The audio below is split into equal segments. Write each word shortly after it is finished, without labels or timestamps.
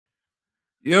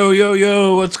Yo, yo,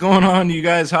 yo, what's going on, you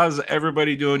guys? How's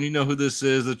everybody doing? You know who this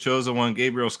is, the chosen one,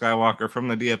 Gabriel Skywalker from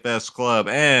the DFS Club,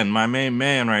 and my main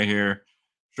man right here,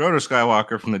 Schroeder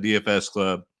Skywalker from the DFS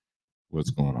Club.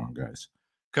 What's going on, guys?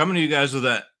 Coming to you guys with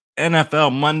that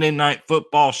NFL Monday Night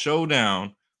Football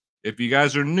Showdown. If you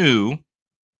guys are new,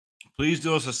 please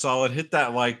do us a solid. Hit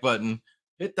that like button,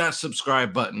 hit that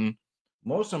subscribe button.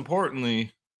 Most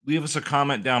importantly, leave us a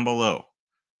comment down below.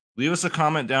 Leave us a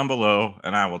comment down below,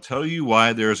 and I will tell you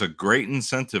why there's a great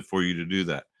incentive for you to do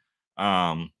that.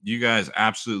 You guys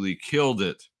absolutely killed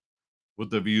it with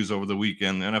the views over the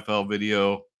weekend. The NFL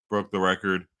video broke the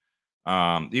record.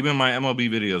 Even my MLB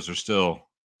videos are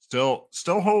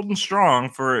still holding strong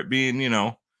for it being,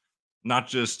 not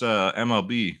just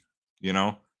MLB,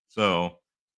 So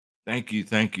thank you,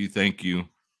 thank you, thank you.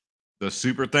 The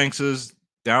super thanks is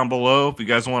down below. If you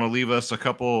guys want to leave us a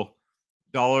couple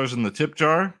dollars in the tip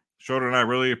jar, Schroeder and I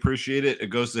really appreciate it.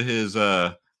 It goes to his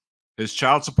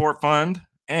child support fund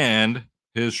and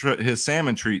his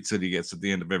salmon treats that he gets at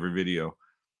the end of every video.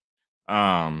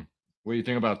 What do you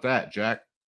think about that, Jack?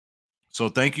 So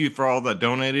thank you for all that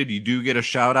donated. You do get a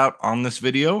shout out on this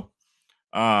video.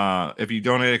 If you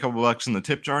donate a couple bucks in the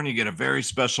tip jar, and you get a very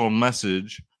special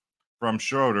message from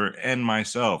Schroeder and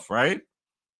myself, right?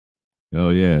 Oh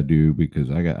yeah, dude,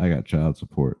 because I got child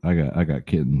support. I got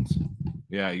kittens.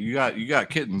 Yeah, you got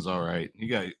kittens, all right. You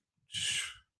got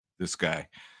this guy.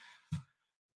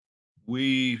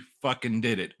 We fucking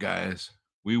did it, guys.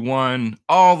 We won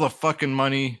all the fucking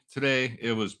money today.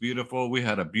 It was beautiful. We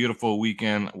had a beautiful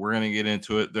weekend. We're going to get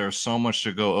into it. There's so much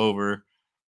to go over.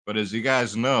 But as you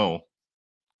guys know,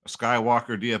 a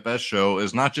Skywalker DFS show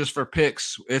is not just for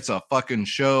picks. It's a fucking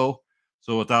show.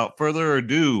 So without further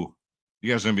ado, you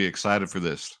guys are going to be excited for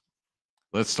this.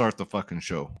 Let's start the fucking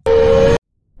show.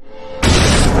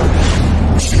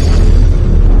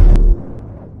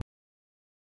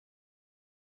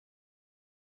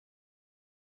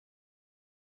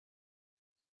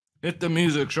 Hit the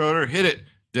music, Schroeder. Hit it.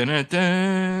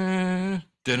 Dun-dun-dun,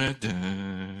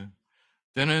 dun-dun-dun,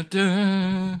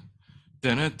 dun-dun-dun,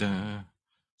 dun-dun-dun.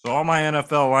 So all my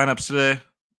NFL lineups today,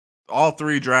 all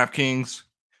three DraftKings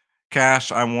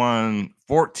cash. I won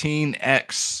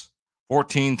 14x,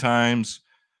 14 times.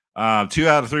 2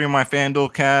 out of 3 of my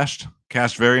FanDuel cashed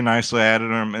very nicely. I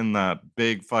added them in the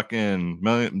big fucking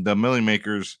Millie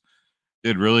Makers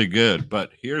did really good. But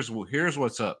here's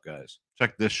what's up, guys.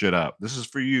 Check this shit out. This is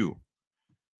for you.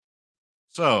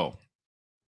 So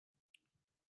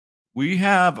we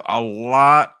have a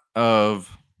lot of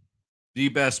the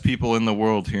best people in the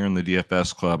world here in the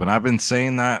DFS Club, and I've been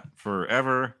saying that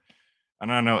forever.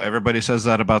 And I know everybody says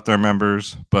that about their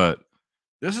members, but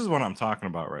this is what I'm talking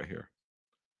about right here.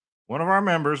 One of our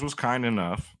members was kind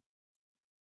enough.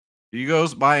 He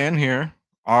goes by in here,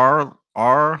 R.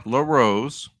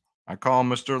 LaRose. I call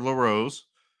him Mr. LaRose.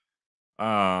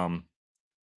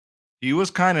 He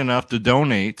was kind enough to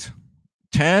donate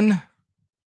 10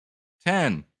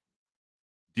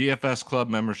 DFS Club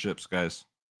memberships, guys.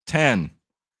 10.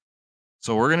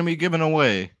 So we're going to be giving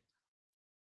away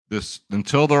this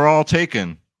until they're all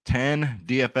taken. 10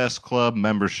 DFS Club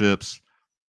memberships.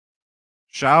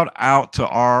 Shout out to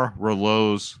R.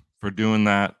 Reloz for doing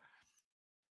that.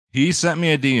 He sent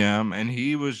me a DM and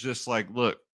he was just like,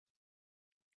 look,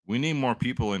 we need more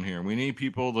people in here. We need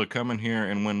people to come in here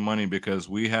and win money because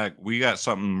we got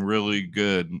something really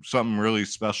good, something really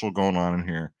special going on in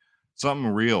here. Something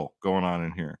real going on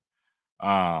in here.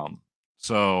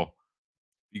 So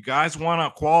you guys want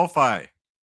to qualify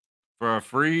for a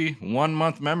free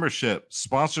 1-month membership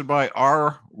sponsored by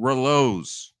R.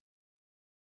 Reloz.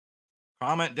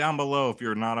 Comment down below if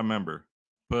you're not a member.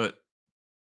 You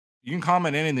can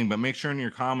comment anything, but make sure in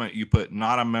your comment you put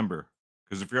not a member.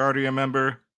 Because if you're already a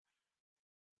member,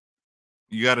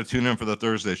 you got to tune in for the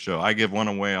Thursday show. I give one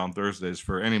away on Thursdays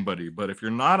for anybody. But if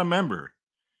you're not a member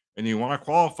and you want to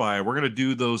qualify, we're going to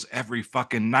do those every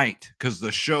fucking night because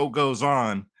the show goes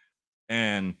on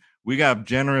and we got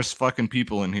generous fucking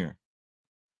people in here.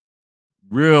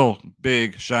 Real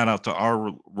big shout out to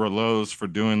our Reloz for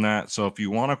doing that. So if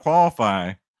you want to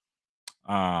qualify,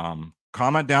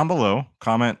 comment down below,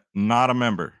 comment not a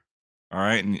member. All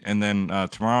right. And then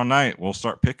tomorrow night, we'll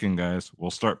start picking, guys.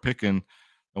 We'll start picking.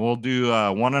 And we'll do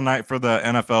one a night for the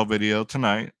NFL video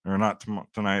tonight, or not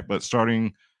tonight, but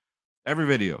starting every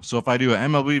video. So if I do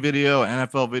an MLB video,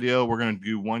 NFL video, we're going to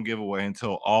do one giveaway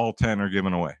until all 10 are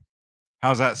given away.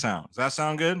 How's that sound? Does that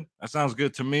sound good? That sounds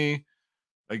good to me.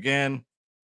 Again,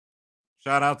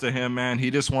 shout out to him, man. He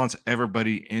just wants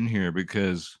everybody in here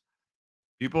because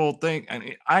people think,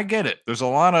 and I get it. There's a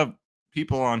lot of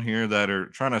people on here that are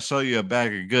trying to sell you a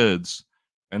bag of goods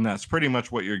and that's pretty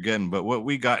much what you're getting. But what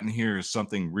we got in here is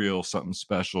something real, something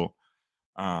special.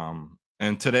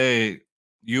 And today,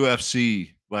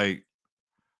 UFC, like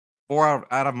 4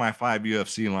 out of my 5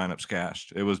 UFC lineups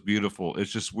cashed. It was beautiful.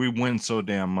 It's just we win so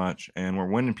damn much, and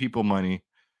we're winning people money.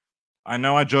 I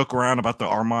know I joke around about the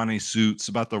Armani suits,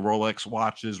 about the Rolex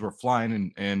watches. We're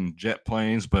flying in jet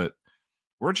planes, but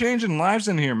we're changing lives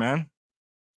in here, man,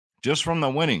 just from the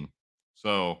winning.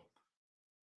 So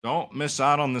don't miss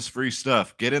out on this free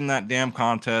stuff. Get in that damn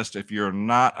contest if you're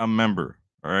not a member.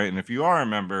 All right. And if you are a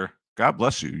member, God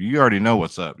bless you. You already know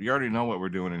what's up. You already know what we're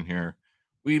doing in here.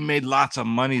 We made lots of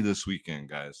money this weekend,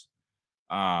 guys.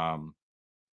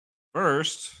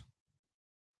 First,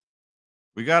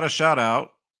 we got to shout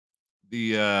out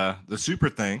the super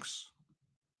thanks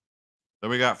that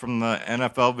we got from the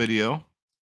NFL video.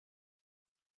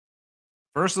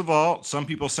 First of all, some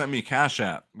people sent me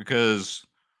Cashapp because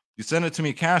you send it to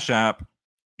me Cashapp,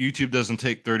 YouTube doesn't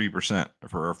take 30%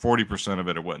 or 40% of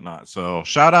it or whatnot. So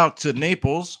shout out to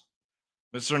Naples.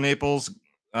 Mr. Naples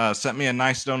sent me a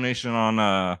nice donation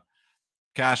on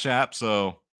Cashapp.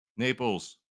 So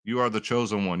Naples, you are the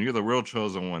chosen one. You're the real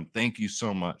chosen one. Thank you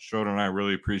so much. Schroeder and I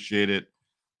really appreciate it.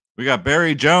 We got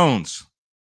Barry Jones.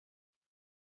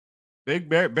 Big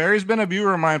Barry's been a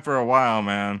viewer of mine for a while,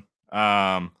 man.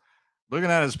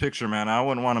 Looking at his picture, man, I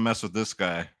wouldn't want to mess with this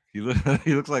guy. He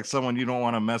looks like someone you don't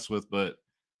want to mess with, but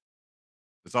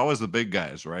it's always the big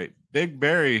guys, right? Big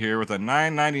Barry here with a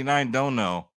 $9.99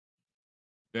 dono.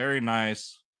 Very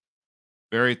nice,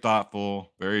 very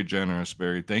thoughtful, very generous,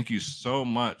 Barry. Thank you so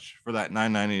much for that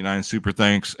 $9.99 super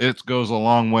thanks. It goes a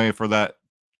long way for that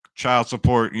child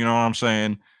support, you know what I'm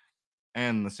saying?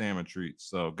 And the salmon treats.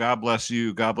 So God bless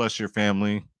you. God bless your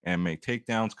family. And may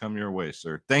takedowns come your way,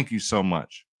 sir. Thank you so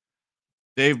much.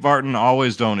 Dave Barton,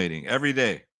 always donating every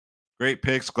day. Great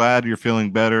picks. Glad you're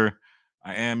feeling better.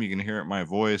 I am. You can hear it in my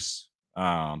voice.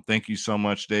 Thank you so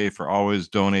much, Dave, for always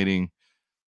donating.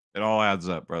 It all adds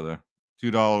up, brother.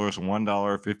 $2,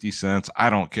 $1.50. I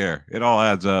don't care. It all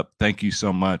adds up. Thank you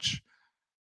so much.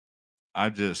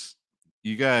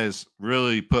 You guys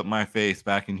really put my faith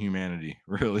back in humanity.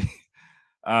 Really.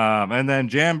 And then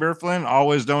Jan Burflin,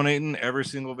 always donating every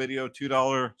single video.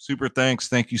 $2 super thanks.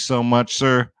 Thank you so much,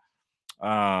 sir.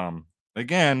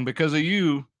 Again, because of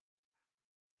you,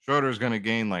 Schroeder is going to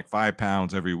gain like 5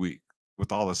 pounds every week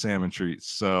with all the salmon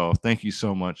treats. So thank you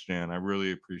so much, Jan. I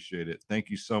really appreciate it. Thank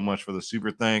you so much for the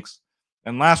super thanks.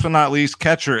 And last but not least,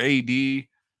 Catcher AD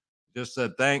just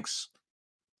said thanks.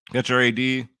 Catcher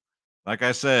AD, like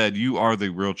I said, you are the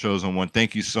real chosen one.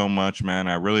 Thank you so much, man.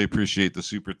 I really appreciate the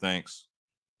super thanks.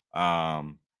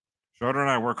 Schroeder and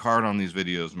I work hard on these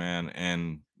videos, man.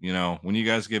 And, you know, when you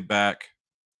guys get back,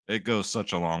 it goes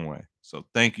such a long way. So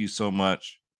thank you so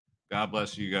much. God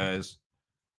bless you guys.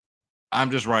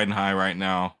 I'm just riding high right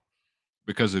now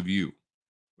because of you,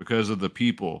 because of the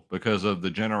people, because of the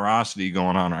generosity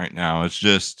going on right now. It's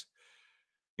just,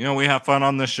 you know, we have fun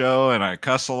on the show and I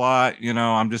cuss a lot. You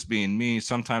know, I'm just being me.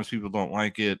 Sometimes people don't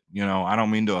like it. You know, I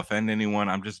don't mean to offend anyone.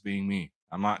 I'm just being me.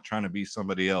 I'm not trying to be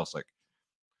somebody else. Like,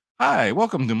 hi,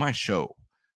 welcome to my show.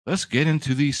 Let's get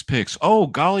into these picks. Oh,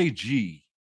 golly gee.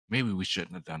 Maybe we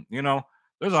shouldn't have done, you know,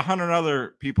 there's 100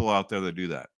 other people out there that do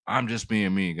that. I'm just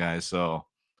being me, guys. So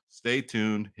stay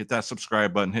tuned. Hit that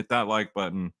subscribe button. Hit that like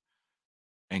button.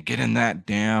 And get in that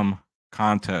damn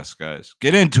contest, guys.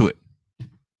 Get into it.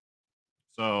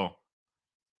 So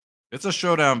it's a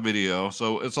showdown video.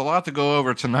 So it's a lot to go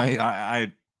over tonight.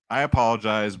 I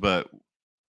apologize, but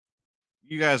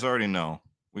you guys already know.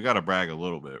 We got to brag a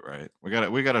little bit, right? We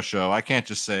got to show. I can't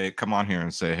just say, come on here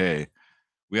and say, hey,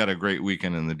 we had a great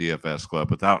weekend in the DFS club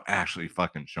without actually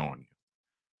fucking showing you.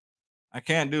 I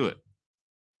can't do it.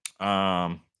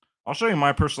 I'll show you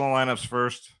my personal lineups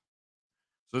first.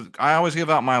 So I always give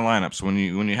out my lineups. When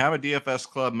you have a DFS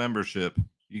club membership,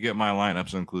 you get my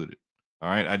lineups included. All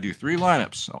right. I do 3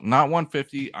 lineups, not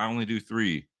 150. I only do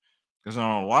 3 because I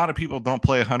know a lot of people don't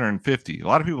play 150. A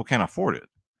lot of people can't afford it.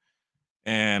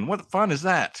 And what fun is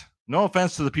that? No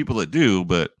offense to the people that do,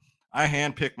 but I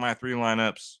handpick my 3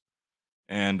 lineups.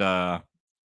 And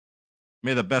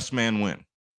may the best man win.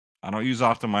 I don't use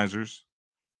optimizers.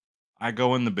 I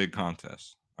go in the big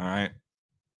contest. All right.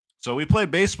 So we played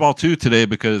baseball too today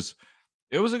because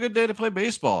it was a good day to play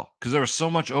baseball because there was so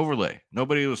much overlay.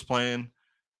 Nobody was playing.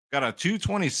 Got a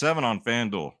 227 on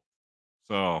FanDuel.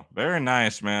 So very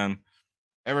nice, man.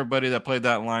 Everybody that played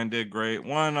that line did great.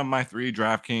 One of my 3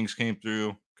 DraftKings came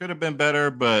through. Could have been better,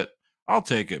 but I'll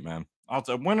take it, man.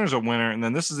 Winner's a winner. And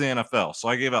then this is the NFL. So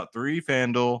I gave out 3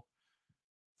 FanDuel,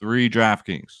 3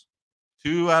 DraftKings.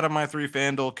 2 out of my 3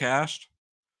 FanDuel cashed.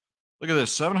 Look at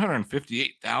this,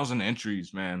 758,000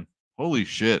 entries, man. Holy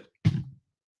shit.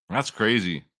 That's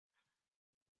crazy.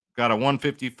 Got a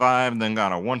 155, then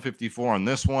got a 154 on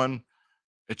this one.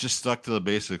 It just stuck to the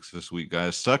basics this week,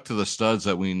 guys. Stuck to the studs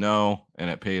that we know, and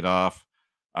it paid off.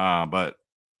 But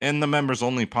in the members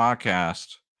only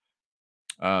podcast,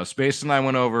 Space and I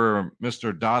went over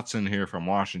Mr. Dotson here from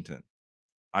Washington.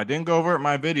 I didn't go over it in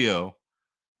my video.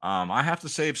 I have to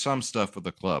save some stuff for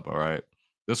the club. All right.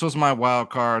 This was my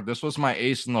wild card. This was my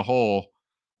ace in the hole.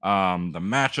 The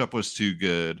matchup was too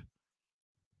good.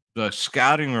 The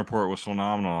scouting report was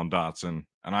phenomenal on Dotson.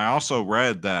 And I also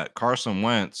read that Carson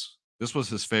Wentz, this was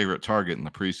his favorite target in the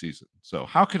preseason. So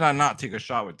how could I not take a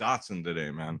shot with Dotson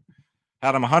today, man?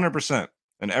 Had him 100%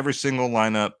 in every single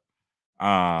lineup.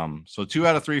 So 2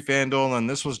 out of 3 FanDuel, and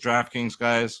this was DraftKings,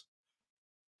 guys.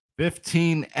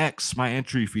 15x my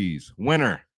entry fees.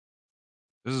 Winner.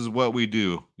 This is what we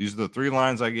do. These are the 3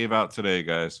 lines I gave out today,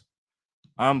 guys.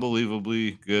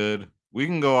 Unbelievably good. We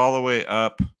can go all the way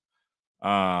up. Did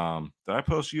I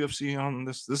post UFC on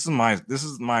this? This is my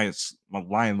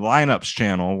lineups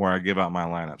channel where I give out my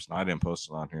lineups. No, I didn't post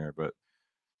it on here, but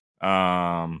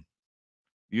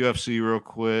UFC real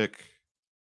quick.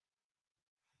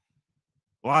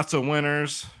 Lots of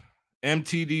winners.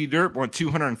 MTD Dirt went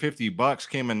 $250,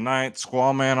 came in 9th.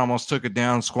 Squallman almost took it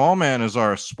down. Squallman is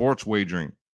our sports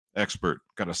wagering expert.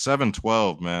 Got a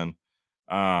 712, man.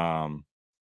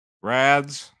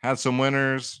 Rads had some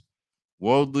winners.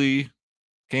 Wodley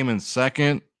came in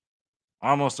 2nd.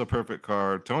 Almost a perfect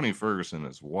card. Tony Ferguson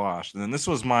is washed. And then this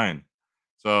was mine.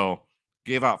 So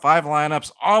gave out 5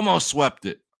 lineups. Almost swept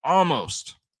it.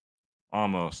 Almost.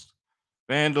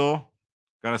 FanDuel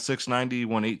got a 690,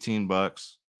 won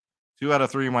 $18. 2 out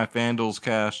of 3 of my FanDuels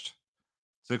cashed.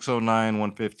 609,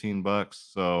 won $15.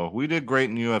 So we did great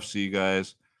in UFC,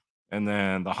 guys. And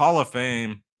then the Hall of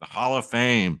Fame.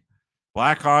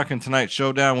 Blackhawk and tonight's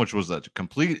showdown, which was a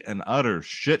complete and utter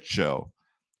shit show.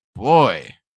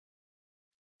 Boy,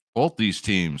 both these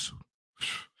teams,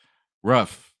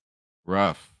 rough.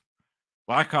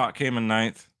 Blackhawk came in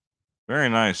 9th. Very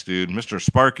nice, dude. Mr.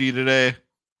 Sparky today.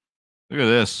 Look at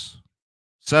this.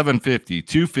 $750,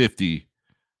 $250,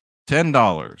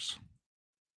 $10.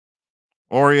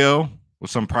 Oreo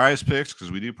with some prize picks, because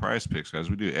we do prize picks, guys.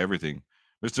 We do everything.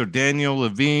 Mr. Daniel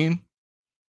Levine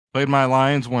played my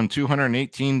Lions, won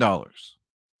 $218.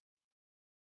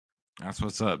 That's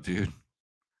what's up, dude.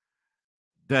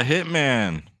 The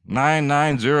Hitman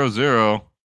 9900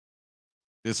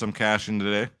 did some cashing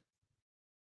today.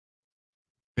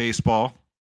 Baseball,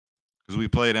 because we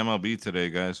played MLB today,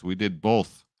 guys. We did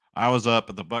both. I was up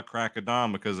at the butt crack of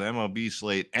dawn because the MLB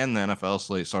slate and the NFL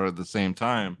slate started at the same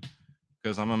time.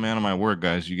 Because I'm a man of my word,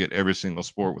 guys. You get every single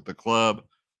sport with the club.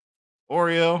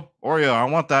 Oreo, I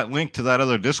want that link to that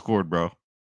other Discord, bro.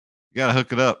 You got to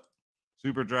hook it up.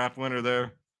 Super draft winner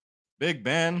there. Big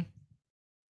Ben,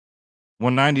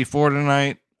 194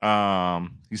 tonight.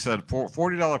 He said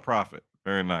 $40 profit.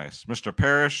 Very nice. Mr.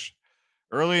 Parrish,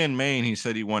 early in Maine, he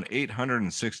said he won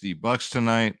 $860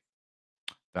 tonight.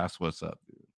 That's what's up,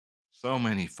 dude. So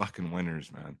many fucking winners,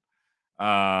 man.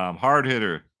 Hard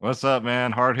hitter. What's up,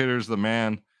 man? Hard hitter's the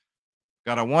man.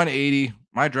 Got a 180.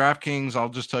 My DraftKings, I'll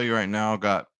just tell you right now,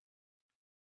 got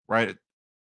right,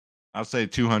 I'll say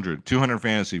 200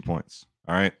 fantasy points.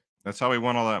 All right. That's how we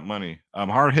won all that money.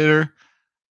 Hard hitter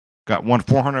got won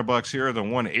 $400 here,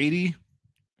 then 180,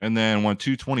 and then won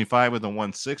 225 with a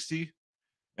 160.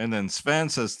 And then Sven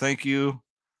says, thank you.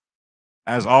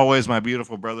 As always, my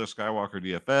beautiful brother, Skywalker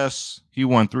DFS. He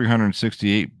won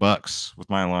 $368 with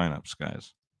my lineups,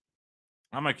 guys.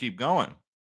 I'm going to keep going.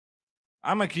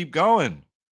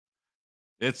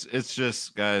 It's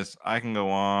just, guys, I can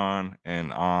go on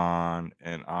and on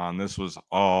and on. This was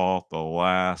all the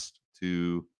last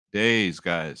 2 days,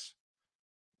 guys.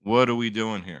 What are we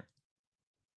doing here?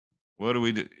 What do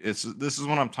we do? This is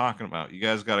what I'm talking about. You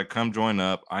guys got to come join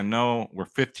up. I know we're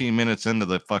 15 minutes into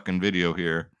the fucking video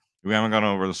here. We haven't gone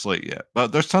over the slate yet,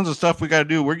 but there's tons of stuff we got to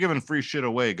do. We're giving free shit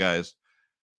away, guys.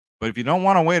 But if you don't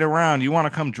want to wait around, you want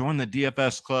to come join the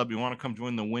DFS club, you want to come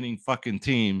join the winning fucking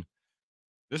team,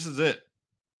 this is it.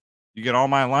 You get all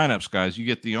my lineups, guys. You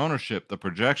get the ownership, the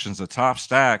projections, the top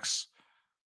stacks.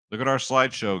 Look at our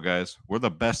slideshow, guys. We're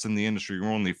the best in the industry. We're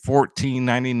only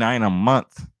 $14.99 a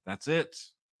month. That's it.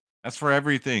 That's for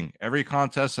everything. Every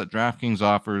contest that DraftKings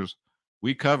offers,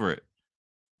 we cover it.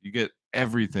 You get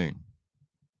everything.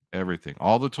 Everything.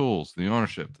 All the tools, the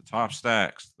ownership, the top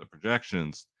stacks, the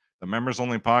projections, the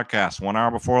members-only podcast 1 hour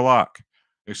before lock,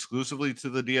 exclusively to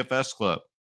the DFS club.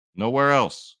 Nowhere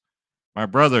else. My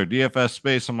brother, DFS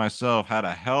Space, and myself had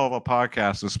a hell of a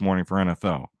podcast this morning for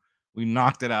NFL. We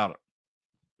knocked it out.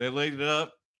 They laid it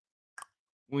up.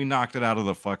 We knocked it out of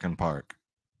the fucking park.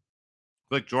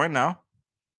 Click join now.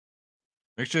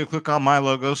 Make sure you click on my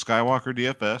logo, Skywalker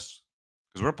DFS,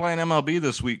 because we're playing MLB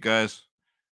this week, guys.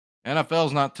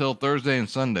 NFL's not till Thursday and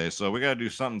Sunday, so we got to do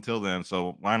something till then.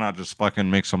 So why not just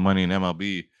fucking make some money in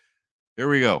MLB? Here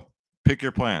we go. Pick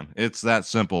your plan. It's that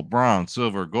simple. Bronze,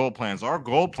 silver, gold plans. Our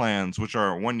gold plans, which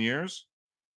are 1 year's,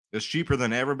 is cheaper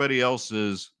than everybody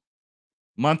else's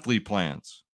monthly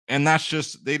plans. And that's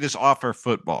just, they just offer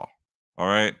football. All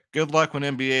right. Good luck when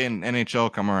NBA and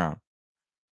NHL come around.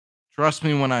 Trust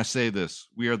me when I say this.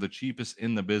 We are the cheapest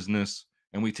in the business,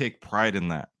 and we take pride in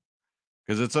that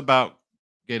because it's about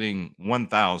getting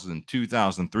 1,000,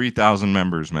 2,000, 3,000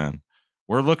 members, man.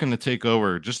 We're looking to take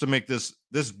over just to make this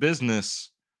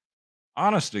business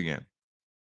honest again.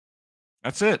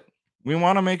 That's it. We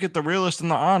want to make it the realest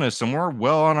and the honest, and we're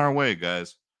well on our way,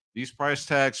 guys. These price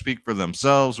tags speak for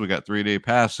themselves. We got 3-day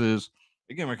passes.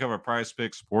 Again, we cover price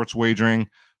picks, sports wagering.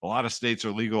 A lot of states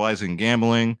are legalizing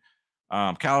gambling.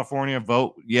 California,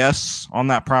 vote yes on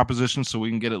that proposition so we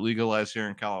can get it legalized here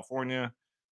in California.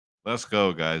 Let's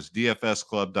go, guys.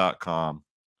 DFSclub.com.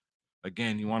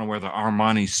 Again, you want to wear the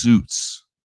Armani suits.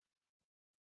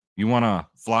 You want to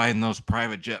fly in those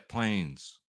private jet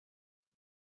planes.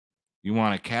 You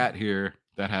want a cat here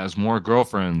that has more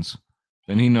girlfriends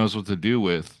than he knows what to do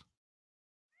with.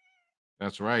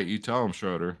 That's right. You tell him,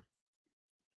 Schroeder.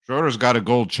 Schroeder's got a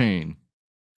gold chain.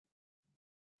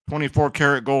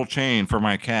 24-karat gold chain for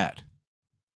my cat.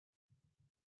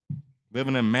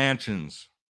 Living in mansions.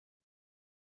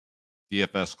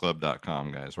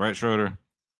 DFSclub.com, guys. Right, Schroeder?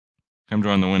 Come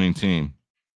join the winning team.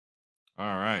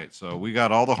 All right. So we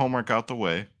got all the homework out the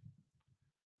way.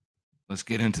 Let's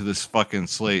get into this fucking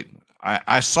slate.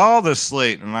 I saw this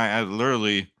slate, and I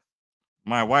literally,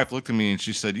 my wife looked at me, and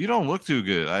she said, "You don't look too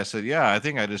good." I said, "Yeah, I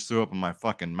think I just threw up in my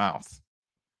fucking mouth."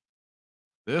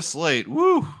 This slate,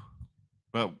 woo.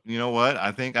 But you know what?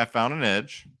 I think I found an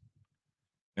edge.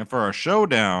 And for our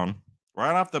showdown,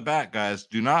 right off the bat, guys,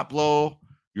 do not blow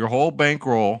your whole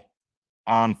bankroll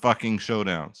on fucking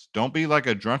showdowns. Don't be like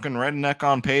a drunken redneck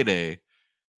on payday.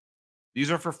 These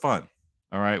are for fun.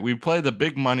 All right. We play the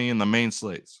big money in the main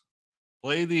slates.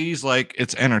 Play these like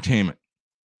it's entertainment.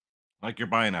 Like you're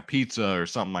buying a pizza or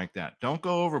something like that. Don't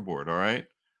go overboard. All right.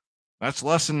 That's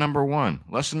lesson number 1.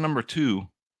 Lesson number 2,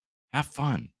 have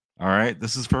fun. All right.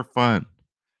 This is for fun.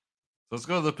 So let's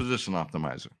go to the position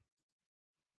optimizer.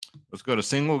 Let's go to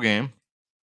single game.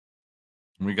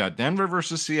 We got Denver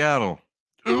versus Seattle.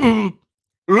 Oh,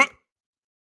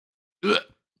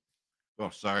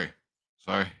 sorry.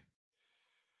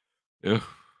 Ew.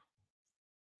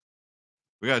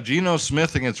 We got Geno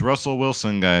Smith against Russell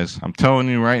Wilson, guys. I'm telling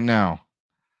you right now.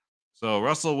 So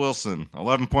Russell Wilson,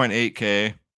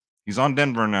 11.8K. He's on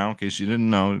Denver now, in case you didn't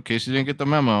know, in case you didn't get the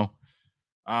memo.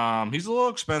 He's a little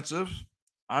expensive.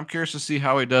 I'm curious to see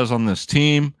how he does on this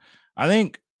team. I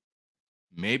think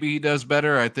maybe he does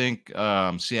better. I think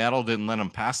Seattle didn't let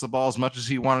him pass the ball as much as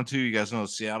he wanted to. You guys know the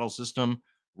Seattle system.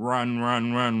 Run,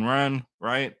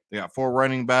 right? They got 4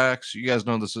 running backs. You guys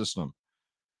know the system.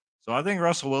 So I think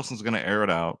Russell Wilson's going to air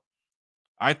it out.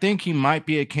 I think he might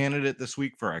be a candidate this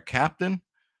week for a captain.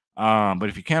 But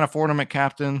if you can't afford him at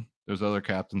captain, there's other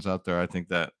captains out there I think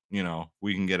that,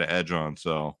 we can get an edge on.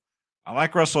 So I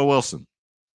like Russell Wilson.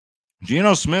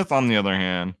 Geno Smith, on the other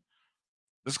hand,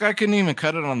 this guy couldn't even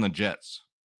cut it on the Jets.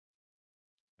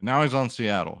 And now he's on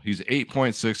Seattle. He's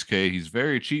 8.6K. He's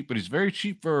very cheap, but he's very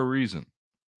cheap for a reason.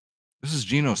 This is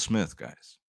Geno Smith,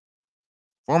 guys.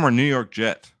 Former New York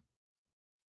Jet.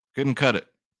 Couldn't cut it.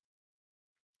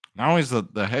 Now he's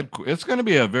the head. It's going to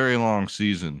be a very long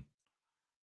season.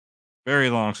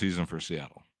 Very long season for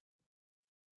Seattle.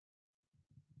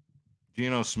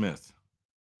 Geno Smith.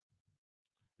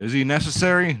 Is he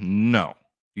necessary? No,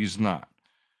 he's not.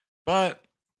 But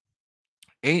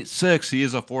 8.6, he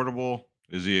is affordable.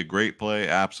 Is he a great play?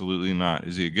 Absolutely not.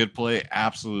 Is he a good play?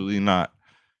 Absolutely not.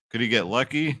 Could he get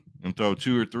lucky and throw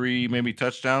 2 or 3 maybe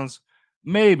touchdowns?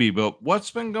 Maybe, but what's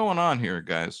been going on here,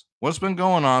 guys? What's been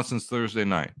going on since Thursday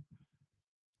night?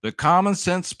 The common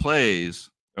sense plays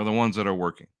are the ones that are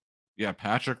working. You have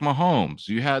Patrick Mahomes.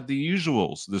 You had the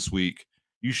usuals this week.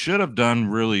 You should have done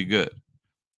really good.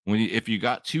 If you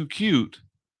got too cute,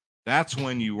 that's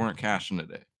when you weren't cashing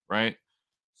today, right?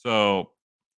 So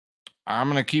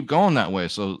I'm going to keep going that way.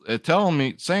 So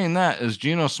saying that, is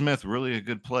Geno Smith really a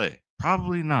good play?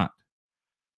 Probably not.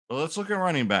 But let's look at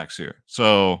running backs here.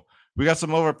 So we got some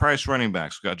overpriced running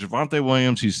backs. We got Javonte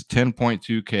Williams. He's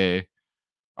 10.2K.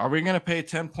 Are we going to pay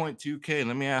 10.2K?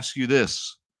 Let me ask you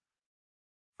this.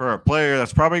 For a player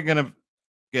that's probably going to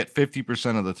get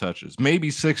 50% of the touches, maybe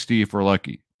 60 if we're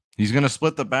lucky. He's going to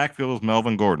split the backfield with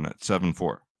Melvin Gordon at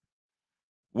 7-4.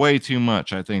 Way too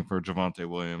much, I think, for Javonte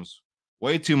Williams.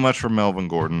 Way too much for Melvin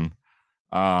Gordon.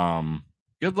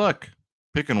 Good luck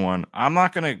picking one. I'm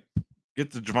not going to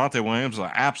get the Javonte Williams.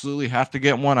 I absolutely have to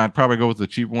get one. I'd probably go with the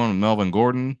cheap one with Melvin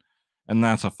Gordon, and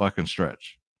that's a fucking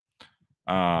stretch.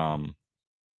 Rashad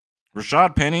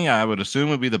Penny, I would assume,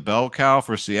 would be the bell cow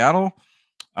for Seattle.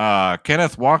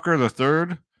 Kenneth Walker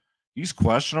III, he's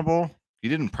questionable. He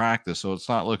didn't practice, so it's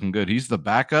not looking good. He's the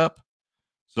backup.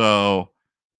 So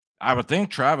I would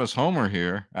think Travis Homer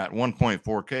here at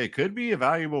 1.4K could be a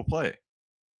valuable play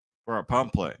for a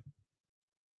pump play.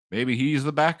 Maybe he's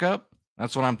the backup.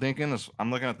 That's what I'm thinking. I'm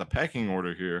looking at the pecking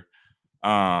order here.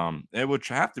 It would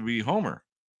have to be Homer.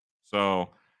 So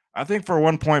I think for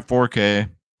 1.4K,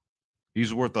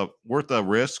 he's worth a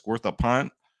risk, worth a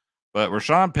punt. But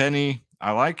Rashad Penny,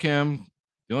 I like him.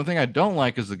 The only thing I don't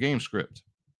like is the game script.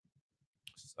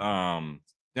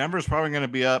 Denver's probably going to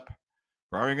be up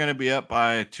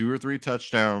by 2 or 3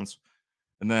 touchdowns.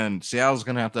 And then Seattle's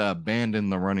going to have to abandon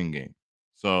the running game.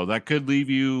 So that could leave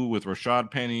you with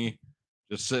Rashad Penny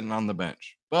just sitting on the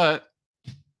bench. But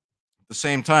at the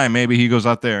same time, maybe he goes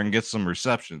out there and gets some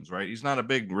receptions, right? He's not a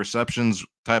big receptions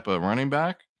type of running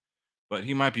back, but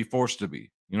he might be forced to be.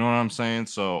 You know what I'm saying?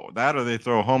 So that, or they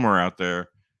throw Homer out there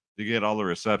to get all the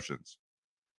receptions.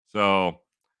 So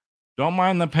don't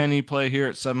mind the Penny play here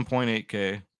at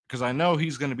 7.8K because I know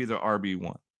he's going to be the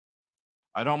RB1.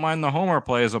 I don't mind the Homer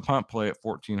play as a punt play at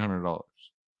 $1,400.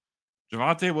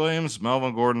 Javonte Williams,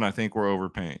 Melvin Gordon, I think we're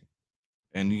overpaying.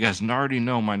 And you guys already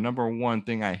know my number one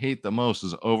thing I hate the most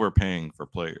is overpaying for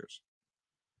players.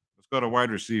 Let's go to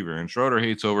wide receiver. And Schroeder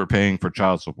hates overpaying for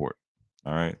child support.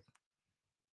 All right.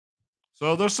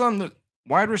 So there's some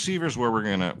wide receivers where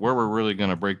we're really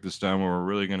gonna break this down, where we're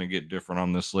really gonna get different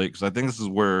on this slate, because I think this is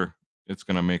where it's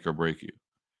gonna make or break you.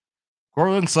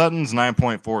 Cortland Sutton's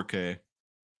 9.4K.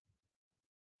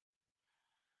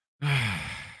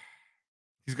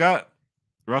 He's got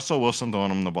Russell Wilson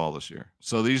throwing him the ball this year.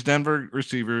 So these Denver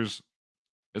receivers,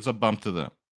 it's a bump to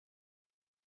them.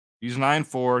 He's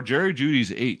 9.4. Jerry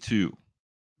Jeudy's 8.2.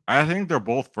 I think they're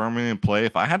both firmly in play.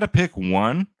 If I had to pick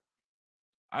one,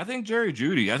 I think Jerry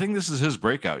Jeudy. I think this is his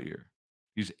breakout year.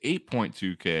 He's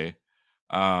 8.2K.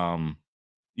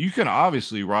 You can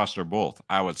obviously roster both.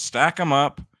 I would stack them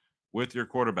up with your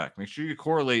quarterback. Make sure you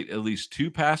correlate at least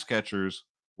 2 pass catchers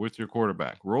with your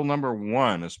quarterback. Rule number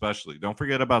 1, especially. Don't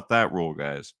forget about that rule,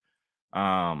 guys.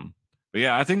 But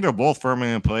yeah, I think they're both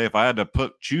firmly in play. If I had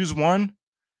to choose one,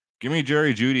 give me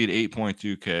Jerry Jeudy at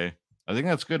 8.2K. I think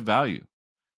that's good value.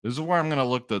 This is where I'm going to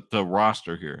look at the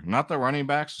roster here. Not the running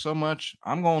backs so much.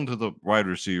 I'm going to the wide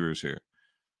receivers here.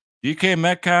 DK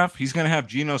Metcalf, he's going to have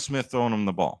Geno Smith throwing him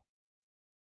the ball.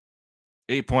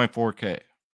 8.4K.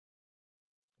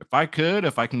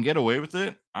 If I can get away with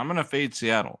it, I'm going to fade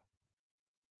Seattle.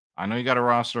 I know you got to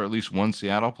roster at least one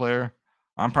Seattle player.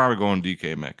 I'm probably going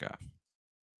DK Metcalf.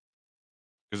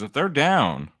 Because if they're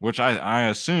down, which I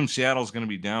assume Seattle's going to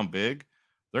be down big,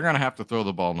 they're going to have to throw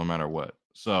the ball no matter what.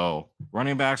 So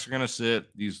running backs are going to sit.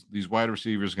 These wide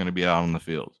receivers are going to be out on the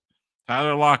field.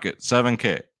 Tyler Lockett, 7K.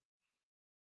 If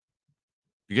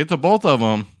you get to both of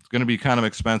them, it's going to be kind of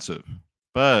expensive.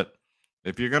 But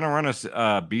if you're going to run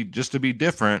just to be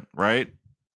different, right?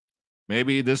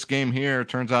 Maybe this game here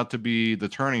turns out to be the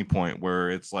turning point where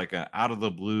it's like an out of the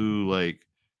blue, like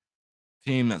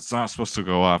team that's not supposed to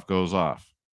go off goes off.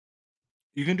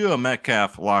 You can do a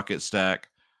Metcalf Lockett stack,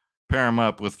 pair him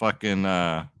up with fucking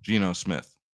Geno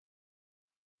Smith.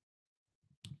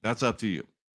 That's up to you.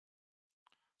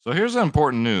 So here's the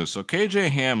important news. So KJ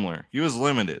Hamler, he was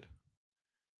limited.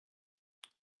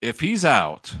 If he's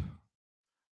out,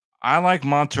 I like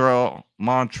Montreal,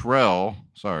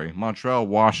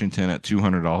 Washington at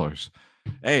 $200.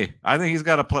 Hey, I think he's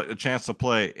got a chance to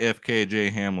play if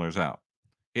KJ Hamler's out.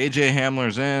 KJ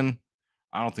Hamler's in.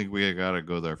 I don't think we got to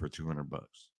go there for $200.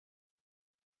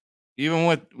 Even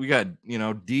with we got,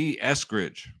 D.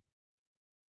 Eskridge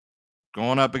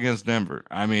going up against Denver.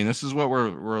 I mean, this is what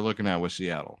we're looking at with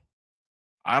Seattle.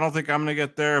 I don't think I'm going to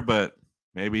get there, but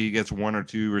maybe he gets 1 or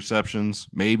 2 receptions,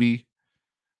 maybe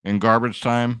in garbage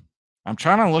time. I'm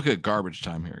trying to look at garbage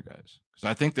time here, guys, because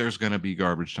I think there's going to be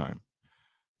garbage time.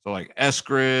 So like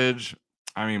Eskridge,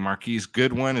 I mean, Marquise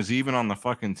Goodwin is even on the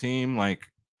fucking team. Like,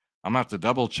 I'm going to have to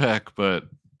double check, but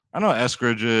I know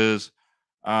Eskridge is.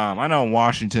 I know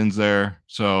Washington's there.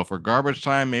 So for garbage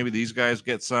time, maybe these guys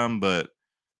get some, but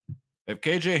if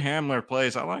KJ Hamler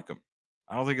plays, I like him.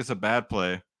 I don't think it's a bad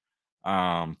play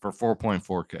for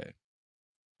 4.4K.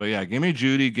 But yeah, give me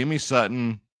Jeudy, give me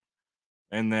Sutton,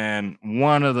 and then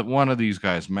one of these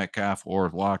guys, Metcalf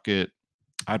or Lockett.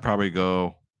 I'd probably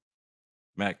go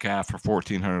Metcalf for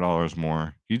 $1,400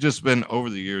 more. He's just been, over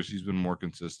the years, he's been more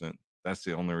consistent. That's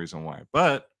the only reason why.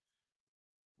 But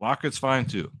Lockett's fine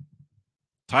too.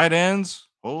 Tight ends,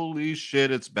 holy shit,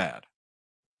 it's bad.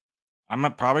 I'm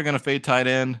not probably going to fade tight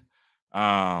end. You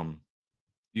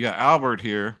got Albert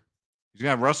here. He's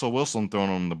got Russell Wilson throwing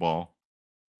him the ball.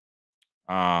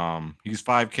 He's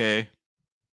 5K.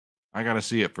 I got to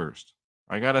see it first.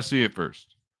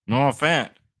 Noah Fant,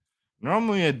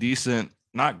 normally a decent,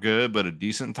 not good, but a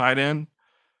decent tight end.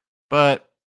 But,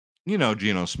 you know,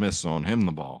 Geno Smith's throwing him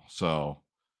the ball. So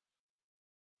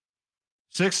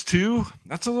 6'2",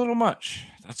 that's a little much.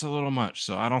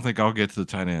 So I don't think I'll get to the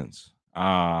tight ends.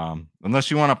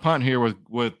 Unless you want to punt here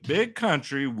with Big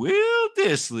Country, Will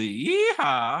Dissly.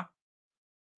 Yeehaw.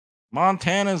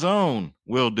 Montana's own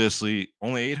Will Dissly,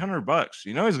 only $800.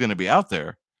 You know he's going to be out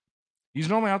there. He's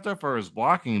normally out there for his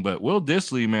blocking, but Will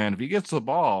Dissly, man, if he gets the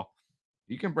ball,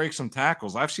 he can break some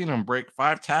tackles. I've seen him break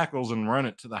 5 tackles and run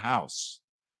it to the house.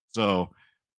 So,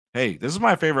 hey, this is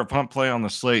my favorite punt play on the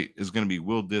slate is going to be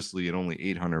Will Dissly at only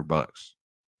 $800.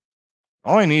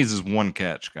 All he needs is one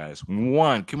catch, guys.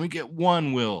 One. Can we get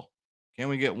one, Will? Can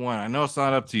we get one? I know it's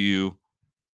not up to you,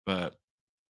 but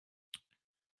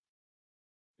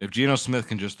if Geno Smith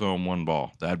can just throw him one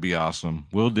ball, that'd be awesome.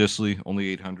 Will Dissly,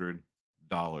 only $800.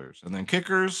 And then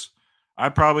kickers,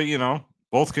 I'd probably, you know,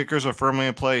 both kickers are firmly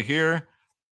in play here.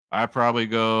 I'd probably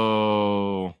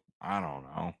go, I don't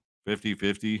know,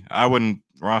 50-50. I wouldn't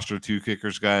roster 2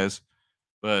 kickers, guys.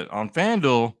 But on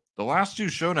FanDuel, the last 2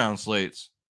 showdown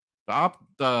slates,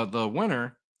 the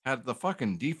winner had the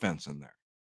fucking defense in there.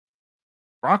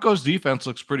 Broncos defense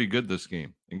looks pretty good this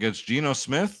game. Against Geno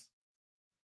Smith,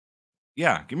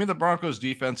 yeah, give me the Broncos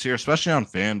defense here, especially on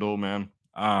FanDuel, man.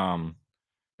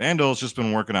 FanDuel's just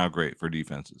been working out great for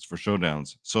defenses, for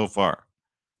showdowns so far.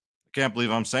 I can't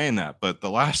believe I'm saying that, but the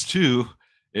last 2,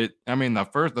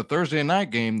 the Thursday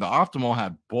night game, the Optimal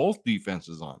had both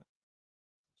defenses on it.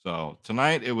 So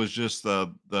tonight it was just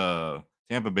the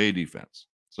Tampa Bay defense.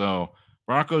 So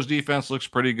Broncos defense looks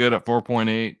pretty good at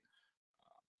 4.8.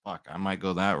 Fuck, I might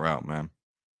go that route, man.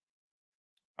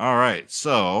 All right,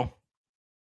 so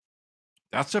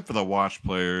that's it for the watch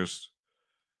players.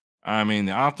 I mean,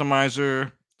 the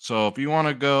optimizer. So if you want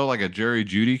to go like a Jerry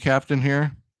Jeudy captain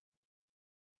here,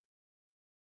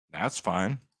 that's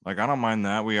fine. Like, I don't mind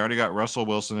that. We already got Russell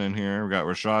Wilson in here. We got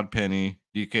Rashad Penny,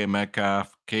 DK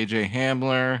Metcalf, KJ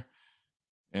Hamler,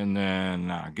 and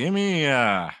then give me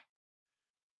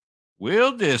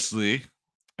Will Dissly,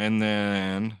 and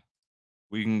then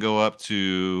we can go up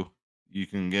to, you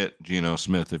can get Geno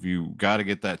Smith if you got to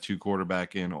get that 2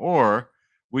 quarterback in, or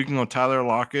we can go Tyler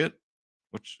Lockett,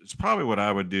 which is probably what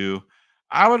I would do.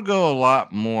 I would go a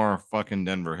lot more fucking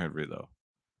Denver heavy, though.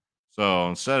 So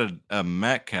instead of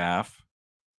Metcalf,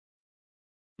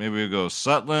 maybe we go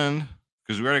Sutland,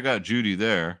 because we already got Jeudy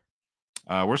there.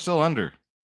 We're still under,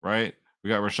 right? We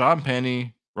got Rashad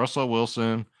Penny, Russell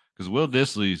Wilson, because Will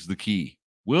Dissly's the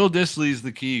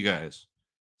key. Guys.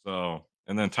 So,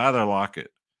 and then Tyler Lockett.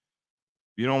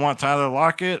 If you don't want Tyler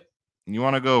Lockett, and you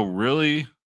want to go really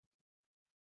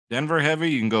Denver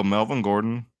heavy, you can go Melvin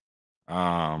Gordon.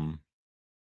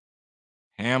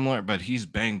 Hamler, but he's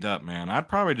banged up, man. I'd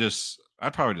probably just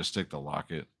stick to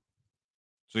Lockett.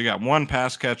 So you got 1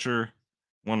 pass catcher,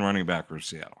 1 running back for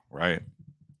Seattle, right?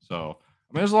 So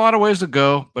I mean, there's a lot of ways to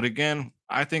go, but again,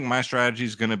 I think my strategy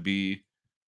is going to be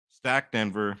stack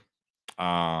Denver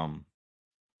as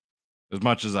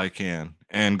much as I can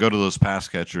and go to those pass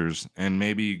catchers and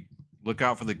maybe look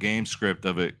out for the game script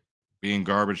of it being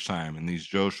garbage time and these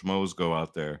Joe Schmoes go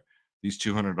out there, these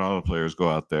 $200 players go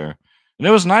out there. And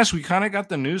it was nice. We kind of got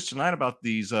the news tonight about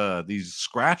these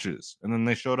scratches, and then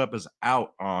they showed up as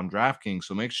out on DraftKings.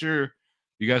 So make sure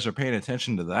you guys are paying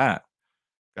attention to that.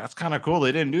 That's kind of cool.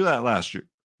 They didn't do that last year.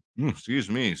 Excuse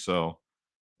me. So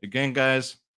again,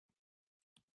 guys,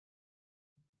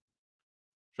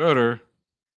 Schroeder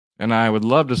and I would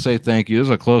love to say thank you. This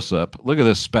is a close-up. Look at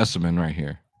this specimen right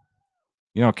here.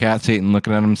 You know, cats hating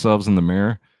looking at themselves in the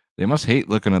mirror. They must hate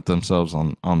looking at themselves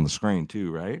on the screen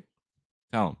too, right?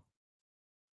 Tell them.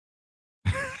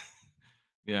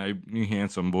 Yeah, you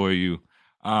handsome boy, you.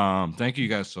 Thank you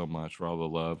guys so much for all the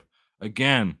love.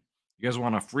 Again, you guys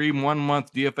want a free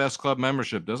 1-month DFS club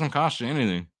membership. Doesn't cost you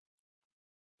anything.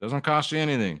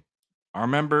 Our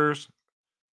members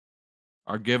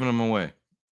are giving them away.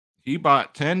 He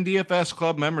bought 10 DFS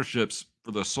club memberships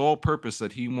for the sole purpose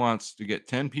that he wants to get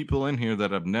 10 people in here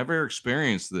that have never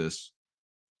experienced this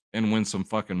and win some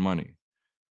fucking money.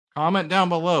 Comment down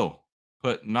below.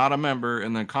 Put not a member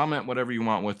and then comment whatever you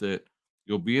want with it.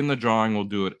 You'll be in the drawing. We'll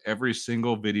do it every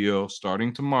single video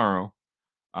starting tomorrow.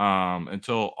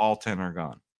 until all 10 are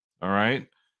gone. All right.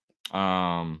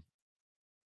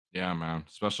 Yeah, man.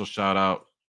 Special shout out.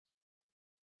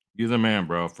 You're the man,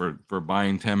 bro, for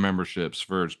buying 10 memberships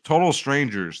for total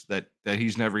strangers that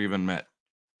he's never even met.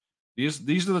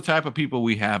 These are the type of people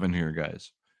we have in here,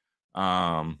 guys.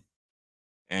 And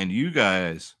you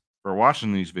guys, for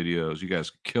watching these videos, you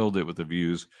guys killed it with the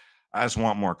views. I just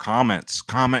want more comments.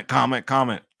 Comment.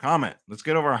 Let's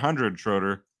get over 100,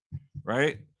 Schroeder.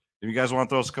 Right? If you guys want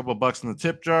to throw us a couple of bucks in the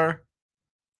tip jar,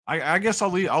 I guess I'll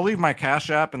leave my Cash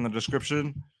App in the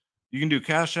description. You can do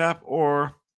Cash App,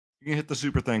 or you can hit the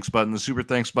super thanks button. The super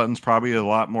thanks button's probably a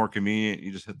lot more convenient.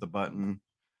 You just hit the button.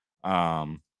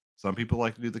 Some people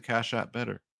like to do the Cash App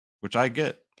better, which I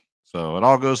get. So it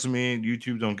all goes to me.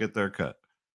 YouTube don't get their cut.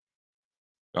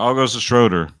 It all goes to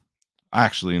Schroeder.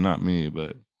 Actually, not me,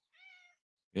 but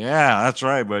yeah, that's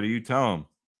right, buddy. You tell him.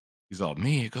 He's all,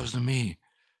 me, it goes to me.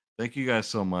 Thank you guys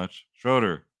so much.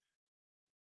 Schroeder,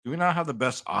 do we not have the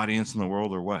best audience in the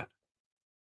world or what?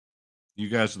 You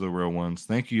guys are the real ones.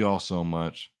 Thank you all so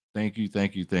much. Thank you. I'm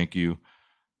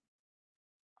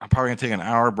probably going to take an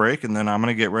hour break, and then I'm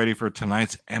going to get ready for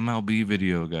tonight's MLB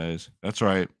video, guys. That's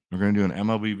right. We're going to do an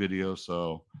MLB video,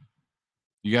 so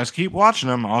you guys keep watching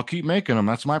them. I'll keep making them.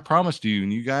 That's my promise to you,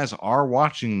 and you guys are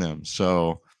watching them,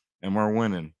 so, and we're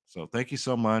winning. So thank you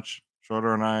so much.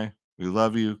 Schroeder and I, we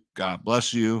love you. God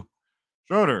bless you.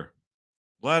 Schroeder,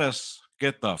 let us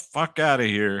get the fuck out of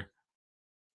here.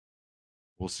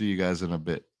 We'll see you guys in a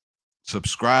bit.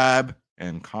 Subscribe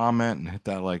and comment and hit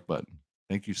that like button.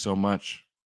 Thank you so much.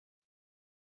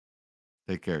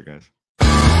 Take care, guys.